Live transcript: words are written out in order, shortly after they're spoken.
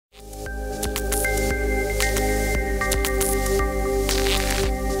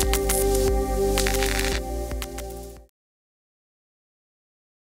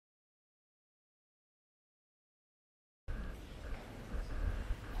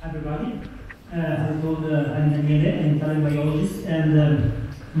everybody. As I told, I'm Daniele, I'm an Italian biologist, and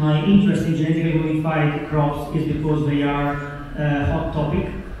my interest in genetically modified crops is because they are a hot topic.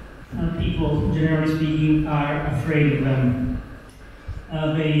 People, generally speaking, are afraid of them.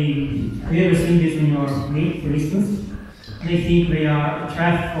 Have you ever seen this in your meat, for instance? They think they are a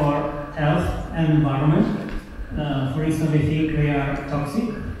threat for health and environment. For instance, they think they are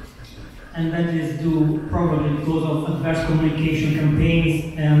toxic. And that is due probably because of adverse communication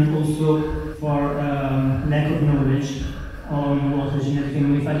campaigns and also for lack of knowledge on what the genetically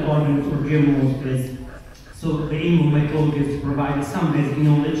modified organisms or GMOs is. So the aim of my talk is to provide some basic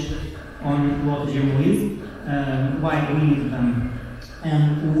knowledge on what the GMO is, why we need them,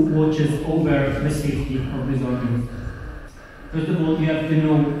 and who watches over the safety of these organisms. First of all, you have to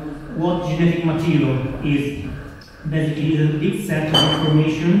know what genetic material is. Basically, it's a big set of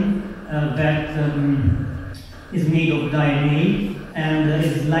information that is made of DNA and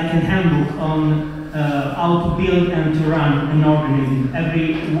is like a handbook on how to build and to run an organism.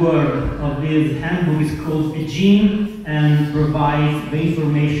 Every word of this handbook is called a gene and provides the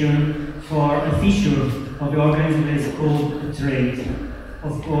information for a feature of the organism that is called a trait.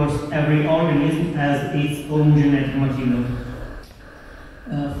 Of course, every organism has its own genetic material.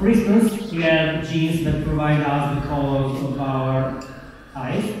 For instance, we have genes that provide us the colors of our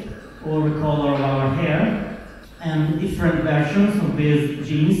eyes or the color of our hair, and different versions of these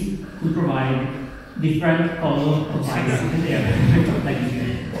genes could provide different colors of eyes and hair.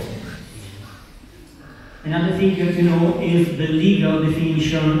 Another thing you have to know is the legal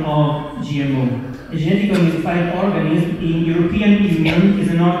definition of GMO. A genetically modified organism in European Union is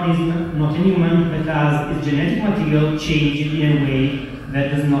an organism, not a human, that has its genetic material changed in a way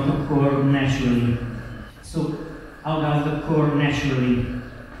that does not occur naturally. So, how does it occur naturally?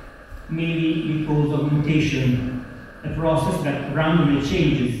 Maybe because of mutation, a process that randomly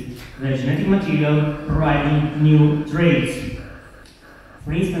changes the genetic material, providing new traits.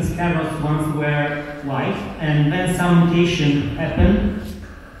 For instance, carrots once were white, and then some mutation happened,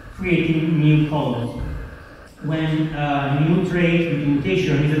 creating new colors. When a new trait with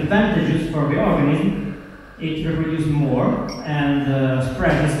mutation is advantageous for the organism, it reproduces more and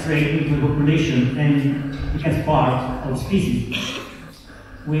spreads this trait into the population and becomes part of species.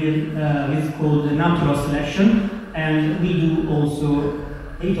 It's called natural selection, and we do also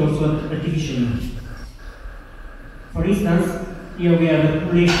artificially. For instance, here we have a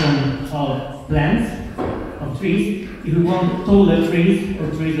population of plants, of trees. If we want taller trees or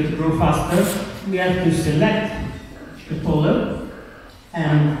trees that grow faster, we have to select the taller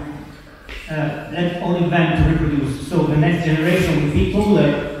and let only them to reproduce. So the next generation will be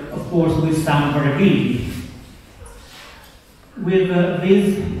taller, of course, with some variability. With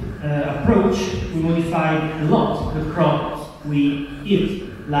this approach, we modified a lot the crops we eat,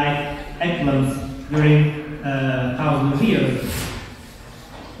 like eggplants during thousands of years.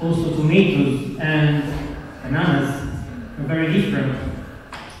 Also tomatoes and bananas are very different.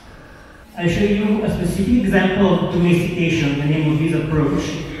 I'll show you a specific example of domestication, the name of this approach,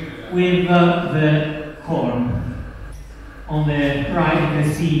 with the corn. On the right you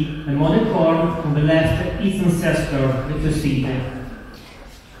can see the model corn, on the left its ancestor, the Tosite.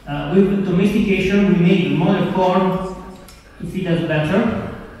 With domestication we made the model corn to fit us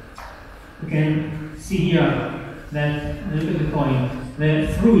better. You can see here that, look at the coin, the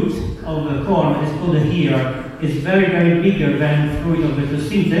fruit of the corn that is called here is very, very bigger than the fruit of the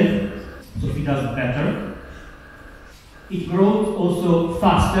Tosite, so it does better. It grows also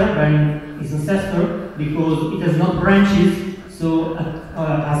faster than its ancestor because it has not branches, so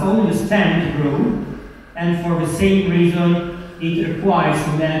has only the stem to grow, and for the same reason it requires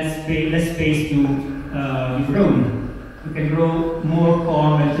less space to be grown. You can grow more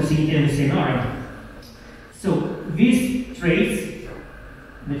corn than Tosite in the same area. So these traits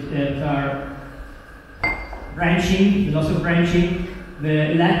that are branching, the loss of branching,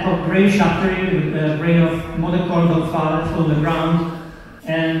 the lack of grain shattering, the grain of model corn don't fall on the ground,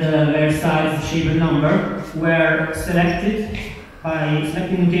 and their size, shape, and number were selected by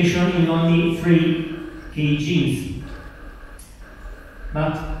selecting mutation in only 3 key genes.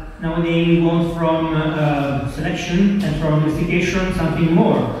 But nowadays we want from selection and from domestication something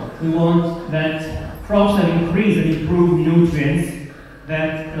more. We want that crops that increase and improve nutrients,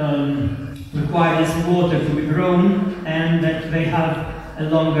 that require less water to be grown, and that they have a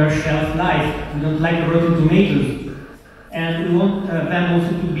longer shelf life. We don't like rotten tomatoes. And we want them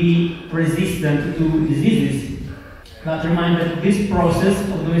also to be resistant to diseases. But remind that this process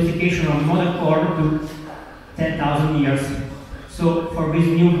of domestication of model corn took 10,000 years. So for these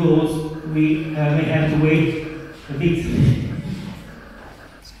new goals, we may have to wait a bit.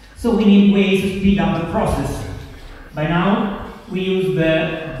 So we need ways to speed up the process. By now, we use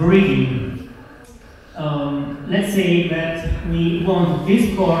the breeding. Let's say that we want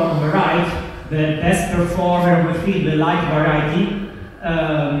this corn on the right, the best performer of the field, the light variety,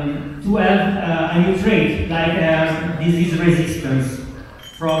 to have a new trait, like disease resistance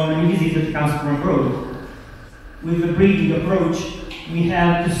from a new disease that comes from abroad. With the breeding approach, we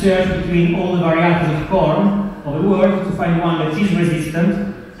have to search between all the varieties of corn of the world to find one that is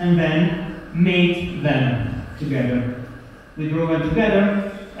resistant and then mate them together. We grow them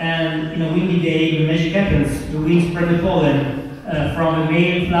together, and in a windy day, the magic happens. The wind spreads the pollen from the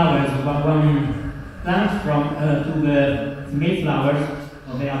male flowers of one plant to the female flowers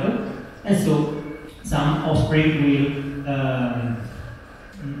of the other, and so some offspring will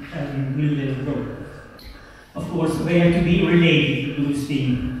grow. Of course, they have to be related to this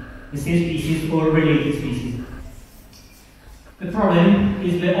thing, the same species or related species. The problem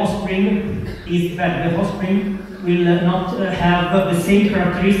is that the offspring will not have the same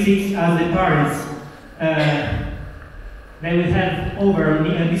characteristics as the parents. They will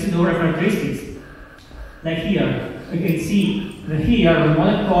have Isidora characteristics. Like here, you can see the here of the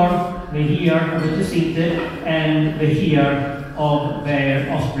mother corn, the here of the placenta, and the here of their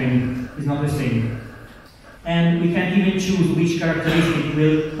offspring is not the same. And we can't even choose which characteristic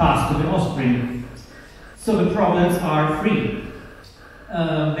will pass to the offspring. So the problems are three.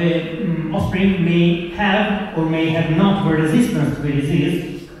 The offspring may have or may have not the resistance to the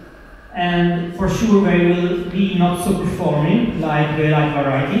disease, and for sure they will be not so performing like the light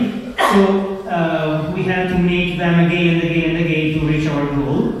variety. So we have to make them again and again and again to reach our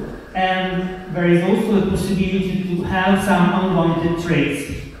goal. And there is also the possibility to have some unwanted traits.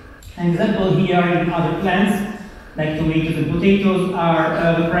 An example here in other plants, like tomatoes and potatoes,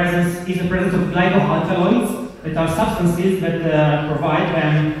 are the presence of glycoalkaloids, that are substances that provide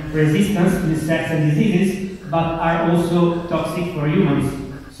them resistance to insects and diseases, but are also toxic for humans.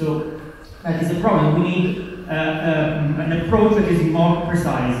 So that is a problem. We need an approach that is more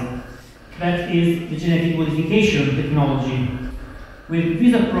precise. That is the genetic modification technology. With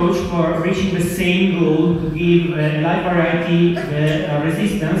this approach, for reaching the same goal, to give a light variety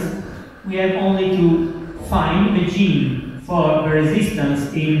resistance, we have only to find the gene for the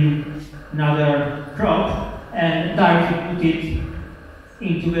resistance in another crop and directly put it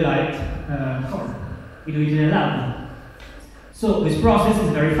into the light corn. We do it in a lab. So this process is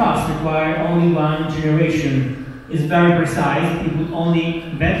very fast, requires only one generation. It's very precise. You put only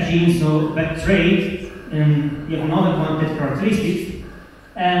that gene, so that trait, and you have another quantitative characteristics,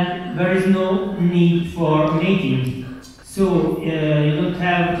 and there is no need for mating. So you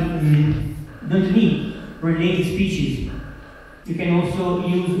don't need related species. You can also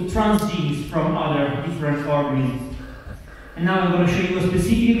use transgenes from other different organisms. And now I'm going to show you a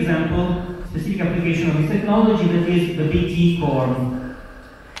specific example, specific application of this technology, that is the BT corn.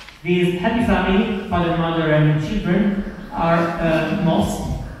 This happy family, father, mother, and children, are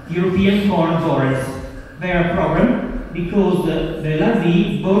moths, European corn borers. They are a problem because the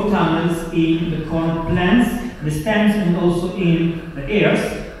larvae bore tunnels in the corn plants, the stems, and also in the ears.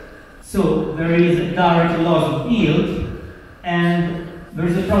 So there is a direct loss of yield, and there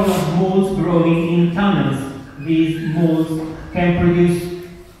is a problem of molds growing in tunnels. These molds can produce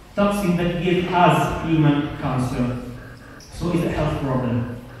toxins that give us human cancer. So it's a health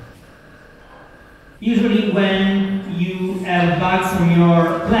problem. Usually when you have bugs on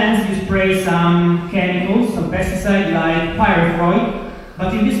your plants, you spray some chemicals, some pesticide like pyrethroid,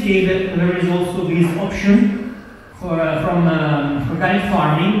 but in this case there is also this option from organic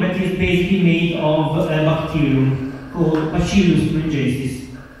farming that is basically made of a bacterium called Bacillus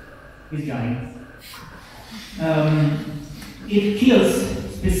thuringiensis, this guy. It kills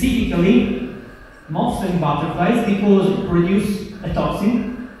specifically moths and butterflies because it produces a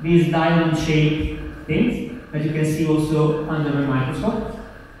toxin, these diamond-shaped things that you can see also under the microscope.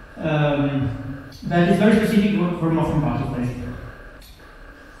 That is very specific for moths and butterflies.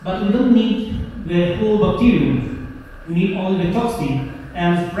 But we don't need the whole bacterium. We need only the toxin.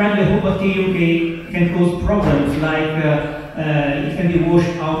 And spread the whole bacterium can cause problems, like it can be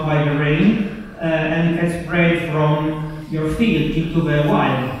washed out by the rain, and it can spread from your field into the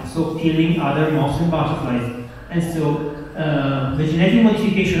wild, so killing other moths and butterflies. And so the genetic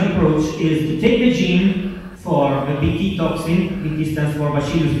modification approach is to take the gene for the BT toxin, BT stands for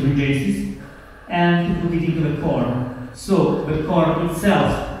Bacillus thuringiensis, and to put it into the corn. So the corn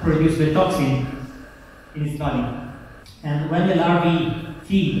itself produces the toxin in its body. And when the larvae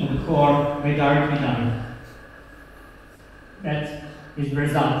feed on the corn, they directly die. That is the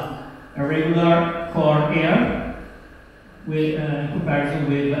result. A regular corn ear, with, in comparison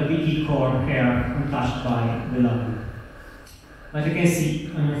with BT corn hair untouched by the lab. But you can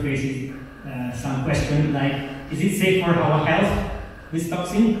see on your faces some questions like, is it safe for our health, this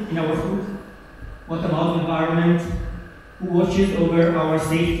toxin in our food? What about the environment? Who watches over our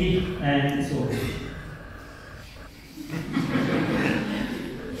safety? And so on.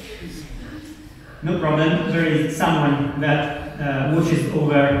 No problem, there is someone that watches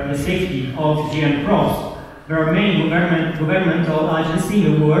over the safety of GM crops. There are many governmental agencies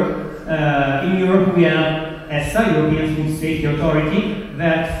in the world. In Europe we have EFSA, European Food Safety Authority,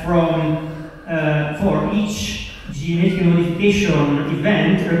 that for each genetic modification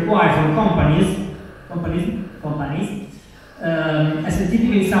event requires from companies a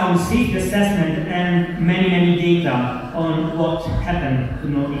scientifically sound safety assessment and many data on what happened to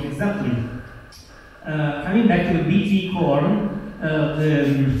know it exactly. Coming back to the BT corn,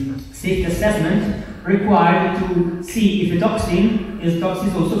 the safety assessment required to see if the toxin is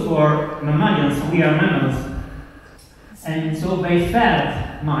toxic also for mammalians. We are mammals. And so they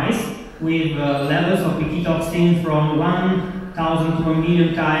fed mice with levels of BT toxin from 1,000 to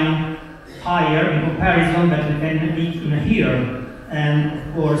 1,000,000 times higher in comparison that we can eat in a year. And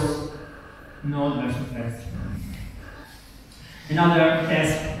of course, no adverse effects. Another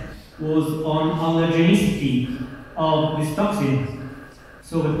test was on allergenicity of this toxin.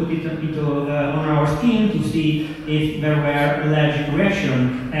 So we put it on our skin to see if there were allergic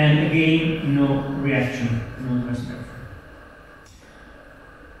reaction, and again, no reaction, no adverse reaction.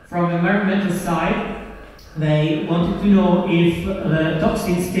 From the environmental side, they wanted to know if the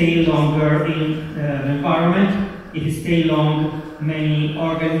toxins stay longer in the environment. If it stays long, many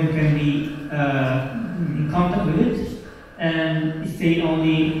organisms can be in contact with it, and it stays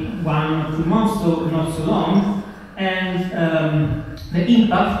only 1 or 2 months, so not so long. And the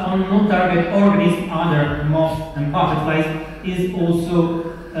impact on non-target organisms, other moths and butterflies, is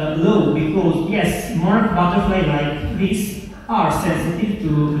also low, because yes, monarch butterflies like this are sensitive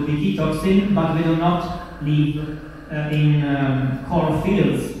to the BT toxin, but they do not live in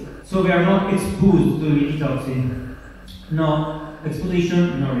cornfields, so they are not exposed to the BT toxin. No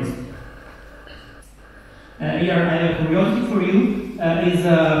exposition, no risk. Here I have a curiosity for you, is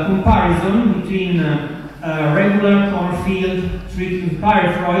a comparison between regular cornfield treated with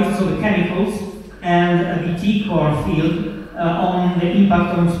pyrethroids, so the chemicals, and a BT cornfield on the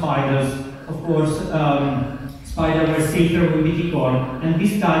impact on spiders. Of course, spiders were safer with BT corn, and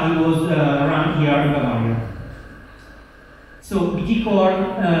this study was run here in Bavaria. So BT corn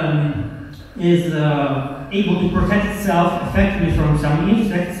is able to protect itself effectively from some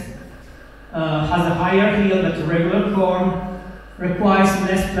insects, has a higher yield than regular corn, requires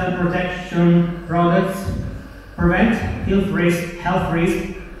less plant protection products, prevent health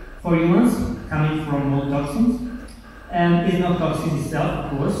risk for humans coming from mold toxins, and is not toxic itself,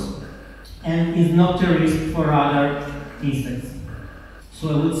 of course, and is not a risk for other insects. So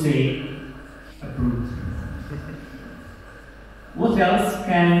I would say approved. What else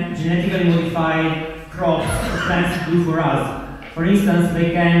can genetically modified crops or plants do for us? For instance,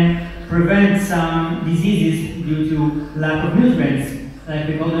 they can prevent some diseases due to lack of nutrients, like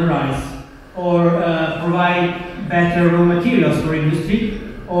the golden rice, or provide better raw materials for industry,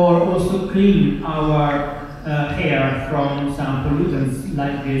 or also clean our air from some pollutants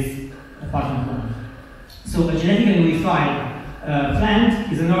like this apartment plant. So a genetically modified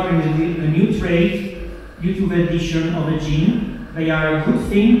plant is an organism with a new trait due to the addition of a gene. They are a good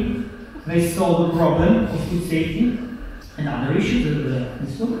thing, they solve the problem of food safety and other issues,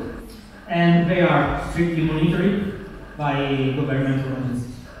 and they are strictly monitored by governmental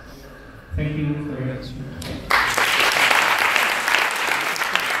agencies. Thank you for your attention.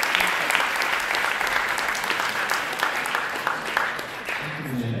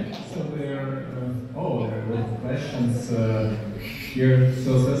 So there are a lot of questions here. So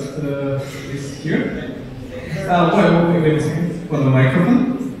first is here. Wait a second. For the microphone.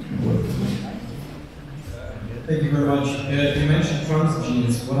 Thank you very much. You mentioned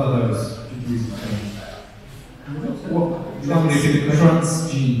transgenes. What are those?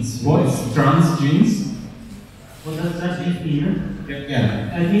 Transgenes. What is transgenes? What does transgene mean?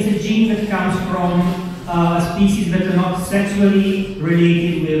 Yeah. It means a gene that comes from a species that are not sexually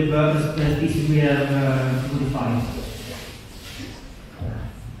related with the species we have modified.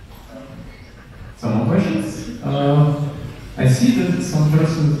 Some more questions? I see that some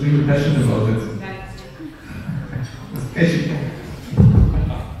person is really passionate about it.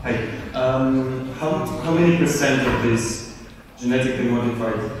 Hi. How many percent of these genetically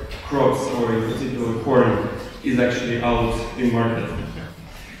modified crops, or in particular corn, is actually out in market?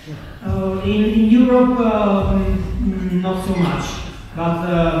 In Europe, not so much. But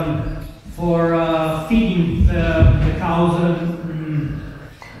for feeding the cows,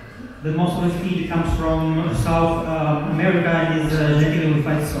 the most of the feed comes from South America and is genetically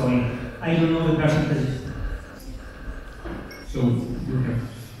modified soy. I don't know the percentages. So, we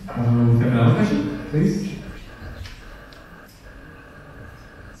have another question, please.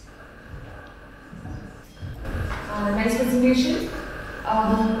 Nice presentation.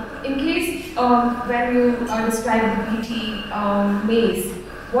 In case when you describe the BT maize,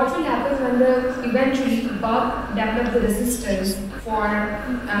 what will happen when the eventually bug develop the resistance for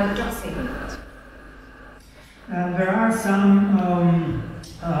the toxin? There are some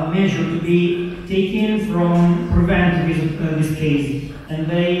measures to be taken from prevent this case, and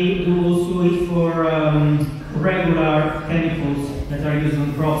they do also it for regular chemicals that are used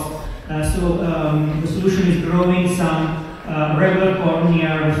on crops. So the solution is growing some regular corn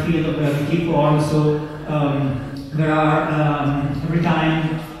near the field of BT corn. So there are every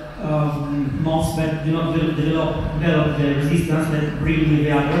time moths that do not develop the resistance that breed with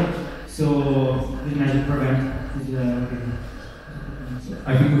the other. So this measure prevent this.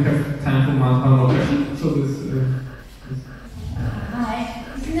 I think we have time for one more question. So Hi.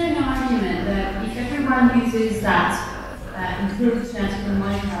 Isn't there an argument that if everyone uses that improved genetically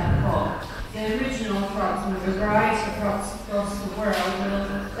modified crop, the original crops and the variety of crops across the world will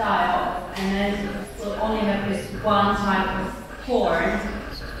die off, and then we'll only have this one type of corn,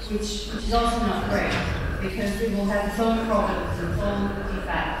 which is also not great, because it will have its own problems and its own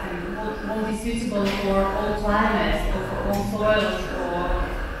defects, and won't be suitable for all climates or for all soils or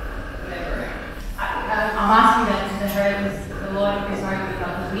whatever. I'm asking that because I heard a lot of this argument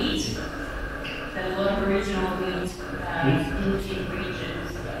about the wheat, that a lot of original wheat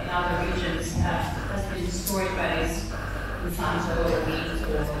in other regions has been destroyed by this Monsanto wheat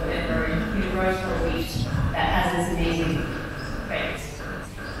or whatever, universal wheat that has this amazing traits.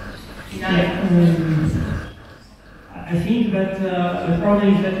 I think that the problem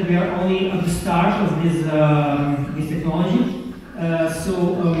is that we are only at the start of this technology.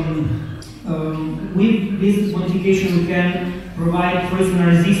 With this modification, we can provide, for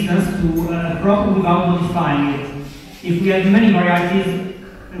instance, resistance to a crop without modifying it. If we have many varieties,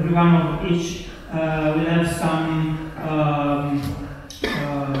 every one of each will have some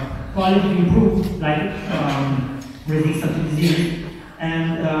quality improved, like resistance to disease,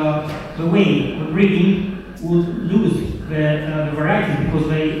 and the way of breeding would lose the varieties because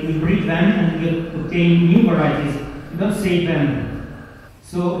we breed them and we obtain new varieties. We don't save them.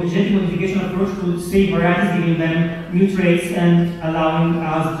 So the genetic modification approach would save varieties, giving them new traits and allowing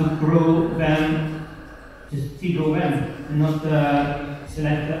us to grow them, just to grow them, and not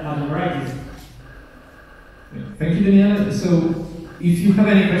select other varieties. Thank you, Daniele. So, if you have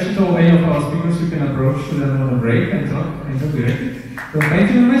any questions or any of our speakers, you can approach them on a break and talk directly. So,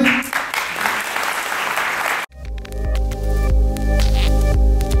 thank you very much.